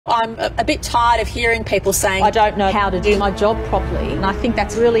I'm a bit tired of hearing people saying, I don't know how to do my job properly. And I think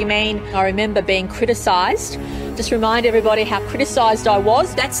that's really mean. I remember being criticised. Just remind everybody how criticised I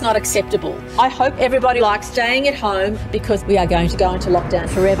was. That's not acceptable. I hope everybody likes staying at home because we are going to go into lockdown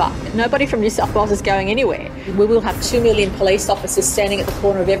forever. Nobody from New South Wales is going anywhere. We will have 2 million police officers standing at the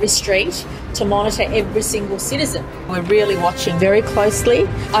corner of every street to monitor every single citizen. We're really watching very closely.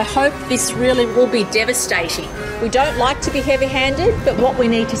 I hope this really will be devastating. We don't like to be heavy-handed, but what we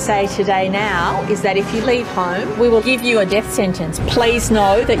need to say today now is that if you leave home, we will give you a death sentence. Please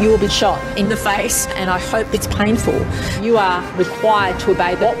know that you will be shot in the face, and I hope it's painful. You are required to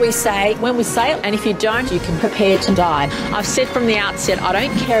obey what we say when we say it, and if you don't, you can prepare to die. I've said from the outset, I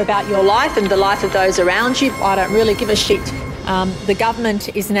don't care about your life and the life of those around you. I don't really give a shit. The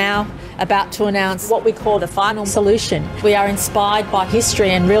government is now about to announce what we call the final solution. We are inspired by history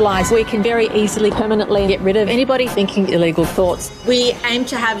and realise we can very easily permanently get rid of anybody thinking illegal thoughts. We aim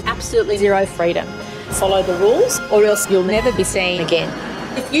to have absolutely zero freedom. Follow the rules or else you'll never be seen again.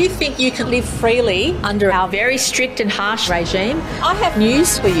 If you think you can live freely under our very strict and harsh regime, I have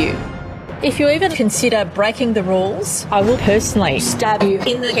news for you. If you even consider breaking the rules, I will personally stab you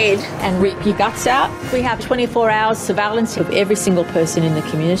in the head and rip your guts out. We have 24 hours surveillance of every single person in the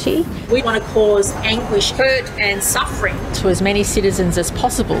community. We want to cause anguish, hurt and suffering to as many citizens as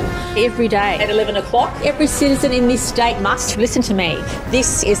possible. Every day at 11 o'clock, every citizen in this state must listen to me.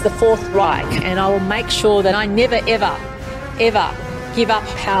 This is the Fourth Reich, and I will make sure that I never, ever, ever give up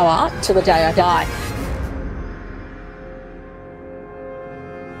power till the day I die.